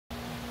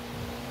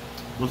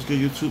What's good,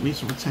 YouTube? Me,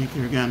 Super Tank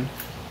here again.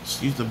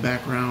 Excuse the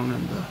background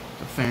and the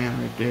fan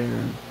right there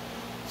and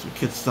some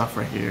kid stuff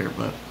right here,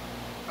 but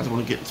I just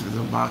want to get into this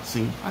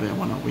unboxing. I didn't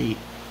want to wait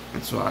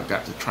until I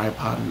got the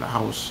tripod in the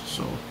house,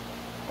 so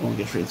I want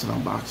to get straight into the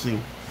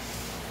unboxing.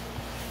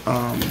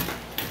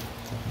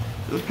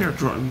 There's a pair of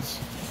Jordans,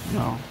 you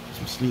know,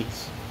 some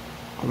sneaks.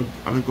 I've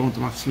been going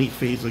through my sneak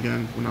phase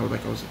again when I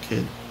was a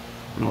kid.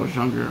 When I was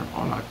younger,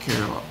 all I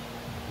cared about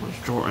was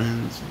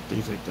Jordans and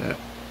things like that.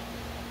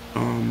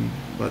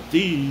 But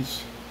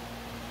these,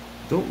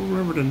 don't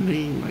remember the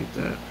name like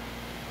that.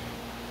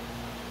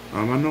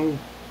 I know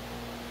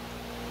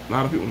a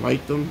lot of people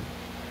like them.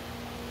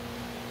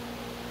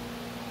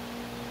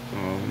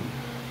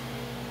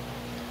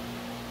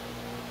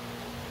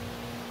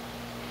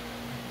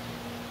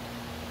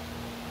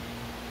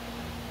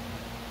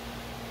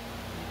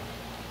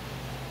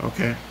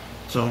 Okay,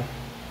 so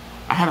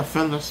I had a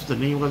feeling that's what the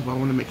name was, but I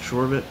want to make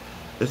sure of it.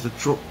 It's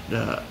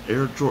the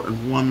Air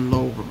Jordan 1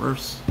 Low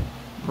Reverse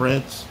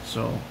Breds.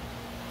 So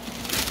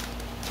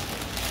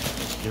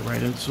let's get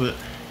right into it.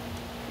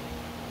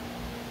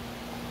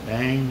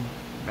 Bang,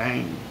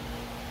 bang.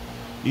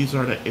 These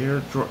are the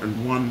Air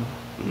Jordan 1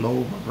 Low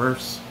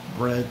Reverse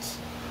Breds.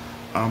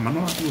 I know a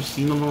lot of people have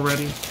seen them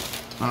already,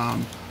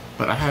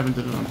 but I haven't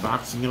done an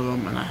unboxing of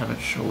them, and I haven't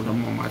showed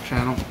them on my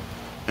channel.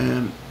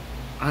 And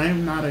I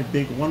am not a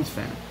big ones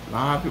fan. A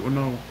lot of people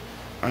know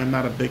I am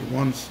not a big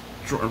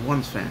Jordan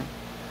 1s fan.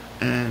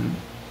 And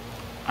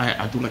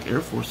I do like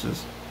Air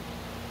Forces.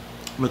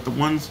 But the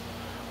ones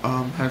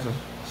has a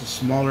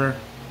smaller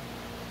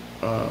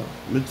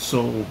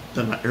midsole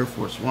than the Air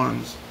Force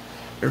Ones.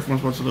 Air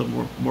Force Ones a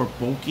little more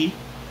bulky.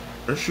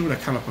 Their shoe I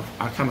kind of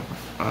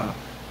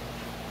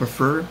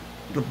prefer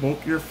the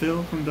bulkier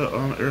feel from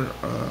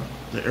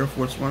the Air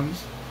Force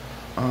Ones.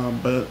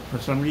 But for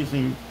some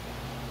reason,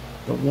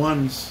 the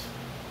ones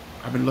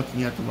I've been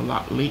looking at them a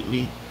lot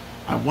lately.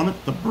 I wanted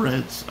the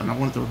Breds and I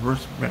wanted the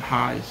reverse bred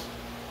highs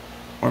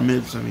or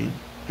mids. I mean,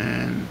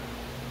 and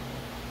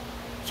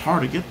it's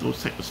hard to get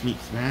those type of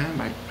sneaks, man.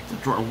 Like the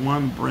Jordan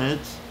 1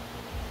 Breds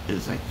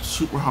is like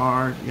super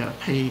hard. You gotta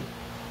pay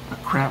a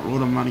crap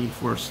load of money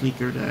for a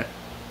sneaker that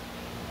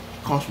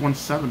costs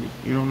 $170.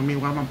 You know what I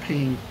mean? Why am I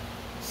paying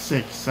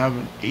 $600,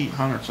 $700,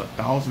 $800 to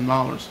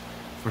 $1,000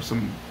 for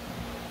some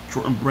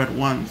Jordan Bred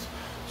ones?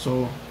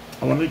 So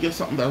I wanted to get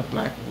something that was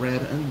black,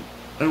 red, and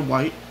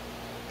white,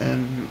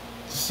 and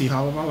to see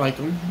how I like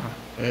them.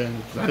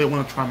 And I didn't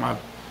want to try my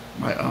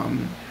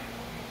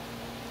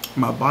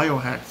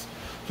biohacks,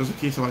 just in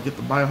case if I get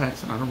the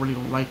biohacks and I really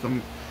don't like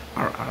them,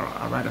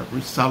 I'd rather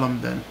resell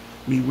them than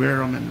me wear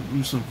them and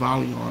lose some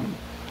value on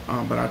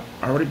them. But I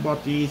already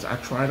bought these. I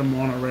tried them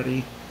on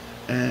already,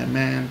 and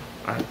man,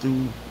 I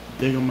do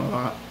dig them a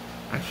lot.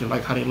 I actually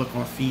like how they look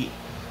on feet.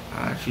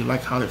 I actually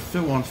like how they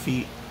feel on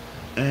feet.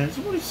 And it's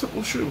a really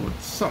simple shoe.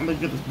 It's something that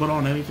you can just put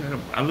on anything.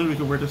 I literally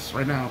could wear this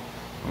right now.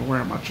 I'm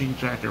wearing my jean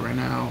jacket right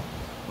now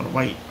with a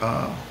white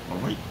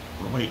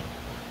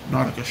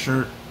Nautica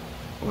shirt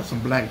with some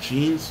black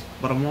jeans.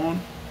 But I'm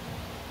on.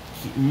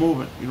 Keep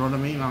moving. You know what I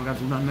mean? I don't got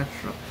to do nothing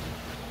extra.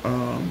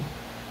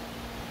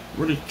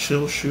 Really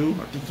chill shoe.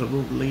 I think it's a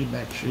real laid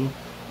back shoe.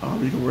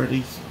 You can wear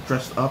these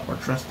dressed up or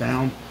dressed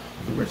down.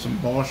 You can wear some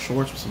ball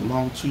shorts with some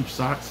long tube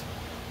socks.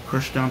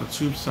 Crush down the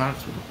tube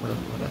socks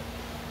with a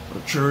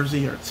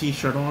jersey or a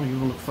t-shirt on, you're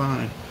gonna look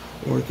fine.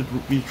 Or it could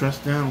be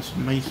dressed down with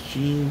some nice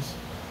jeans,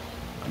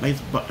 a nice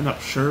button-up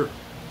shirt,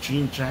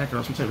 jean jacket,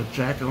 or some type of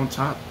jacket on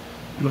top.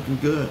 You're looking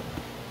good.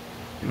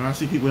 You know, I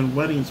see people in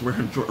weddings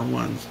wearing Jordan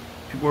 1s.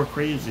 People are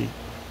crazy.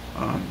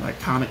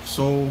 Iconic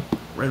sole,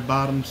 red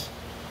bottoms.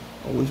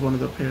 Always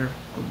wanted a pair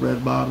of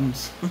red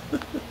bottoms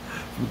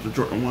from the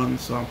Jordan 1s,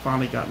 so I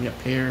finally got me a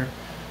pair,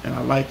 and I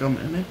like them,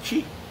 and they're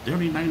cheap. They're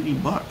only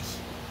 $90.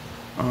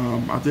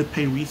 I did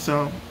pay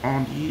resale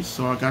on these,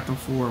 so I got them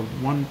for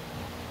 $120.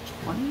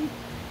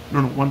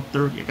 No,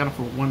 $130. I got them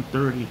for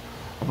 $130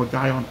 of a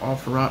guy on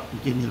OfferUp. He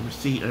gave me the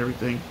receipt and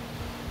everything,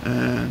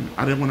 and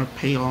I didn't want to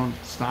pay on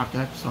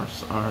StockX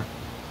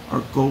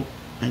or GOAT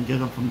and get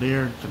them from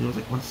there because it was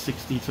like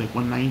 $160 to like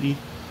 $190.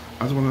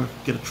 I just want to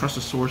get a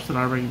trusted source that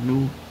I already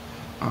knew.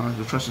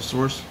 The trusted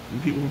source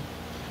and people,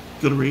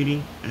 good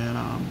rating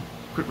and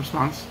quick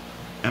response,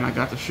 and I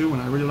got the shoe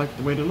and I really like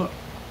the way they look.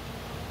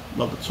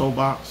 Love the toe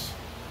box.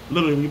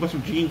 Literally, when you put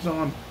some jeans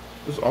on,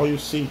 this is all you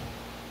see.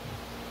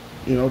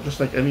 You know, just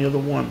like any other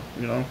one.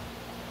 You know,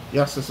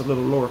 yes, it's a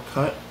little lower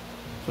cut,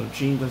 so the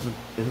jean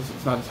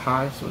it's not as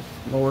high, so it's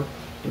lower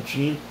the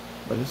jean.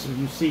 But this is what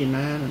you see,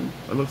 man, and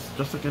it looks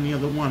just like any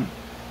other one.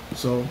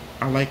 So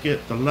I like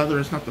it. The leather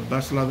is not the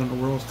best leather in the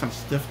world. It's kind of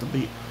stiff to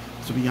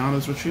be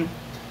honest with you.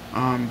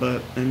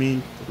 But I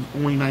mean, it's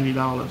only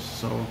 $90,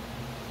 so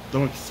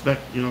don't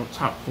expect, you know,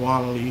 top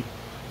quality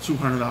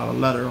 $200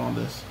 leather on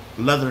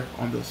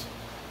this.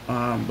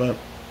 But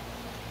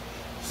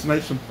it's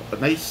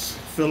nice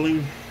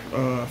feeling.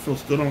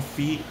 Feels good on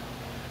feet.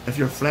 If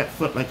you're flat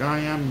foot like I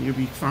am, you'll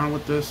be fine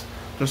with this.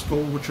 Just go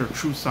with your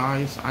true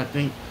size. I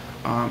think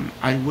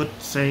I would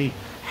say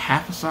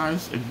half a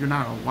size if you're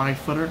not a wide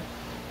footer,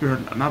 you're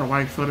not a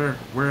wide footer,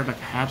 wear like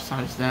a half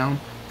size down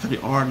because they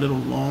are a little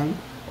long.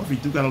 Or if you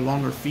do got a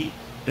longer feet,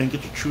 then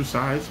get your true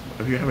size.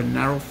 If you have a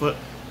narrow foot,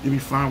 you'll be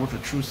fine with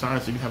your true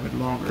size if you have a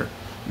longer,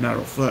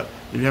 narrow foot.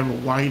 If you have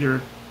a wider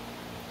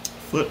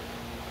foot,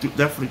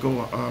 definitely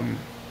go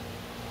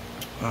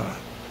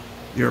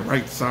your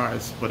right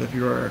size. But if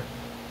you're a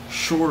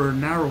shorter,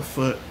 narrow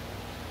foot,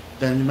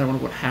 then you might want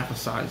to go half a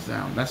size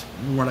down. That's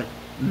more like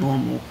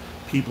normal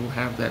people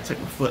have that type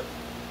of foot.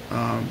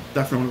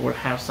 Definitely want to go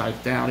half size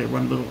down. They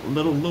run a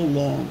little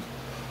long,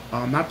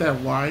 not that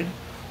wide.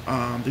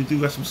 They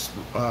do got some.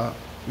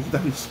 You can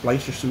definitely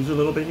splice your shoes a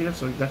little bit here,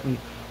 so you definitely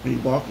when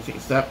you walk, you take a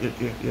step,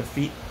 your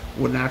feet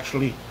will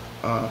naturally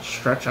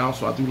stretch out.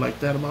 So I do like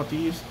that about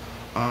these.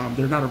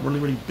 They're not a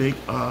really big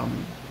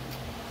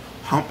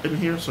hump in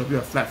here, so if you're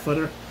a flat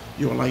footer,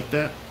 you'll like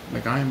that.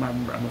 Like I am,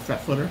 I'm a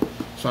flat footer,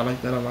 so I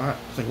like that a lot.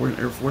 It's like wearing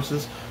Air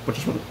Forces, but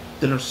just with a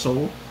thinner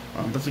sole.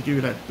 Doesn't give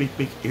you that big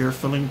air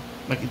filling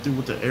like you do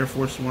with the Air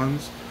Force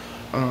Ones.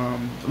 A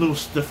little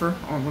stiffer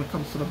on when it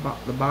comes to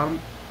the bottom.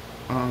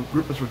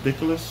 Grip is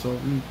ridiculous, so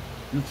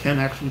you can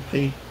actually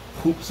play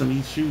hoops in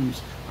these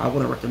shoes. I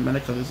wouldn't recommend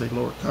it because it's a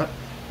lower cut,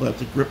 but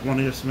the grip on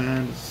this,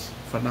 man, is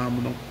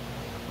phenomenal.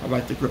 I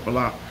like the grip a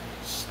lot.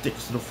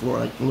 Sticks to the floor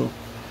like glue.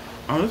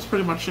 That's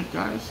pretty much it,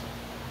 guys.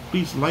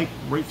 Please like,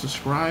 rate,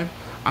 subscribe.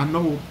 I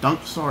know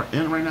Dunks are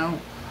in right now,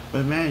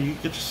 but man, you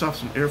get yourself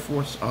some Air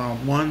Force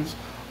Ones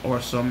or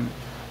some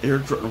Air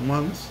Jordan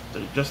Ones.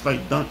 They're just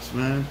like Dunks,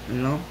 man.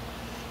 You know,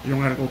 you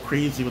don't gotta go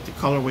crazy with the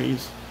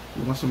colorways.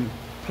 You want some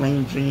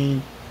plain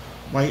Jane,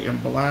 white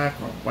and black,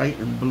 or white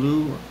and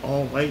blue, or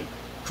all white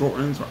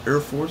Jordans or Air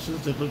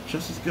Forces. They look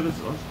just as good as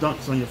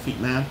Dunks on your feet,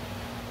 man.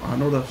 I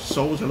know the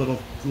soles are a little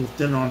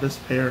thinner on this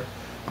pair.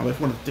 If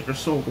you want a thicker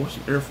sole, go with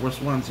some Air Force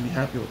Ones and be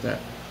happy with that.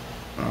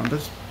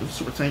 This is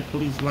Super Tank.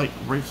 Please like,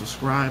 rate,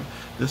 subscribe.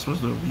 This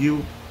was the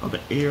review of the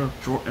Air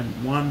Jordan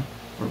 1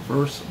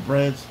 Reverse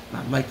Breds.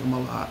 I like them a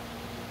lot.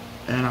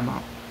 And I'm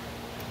out.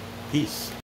 Peace.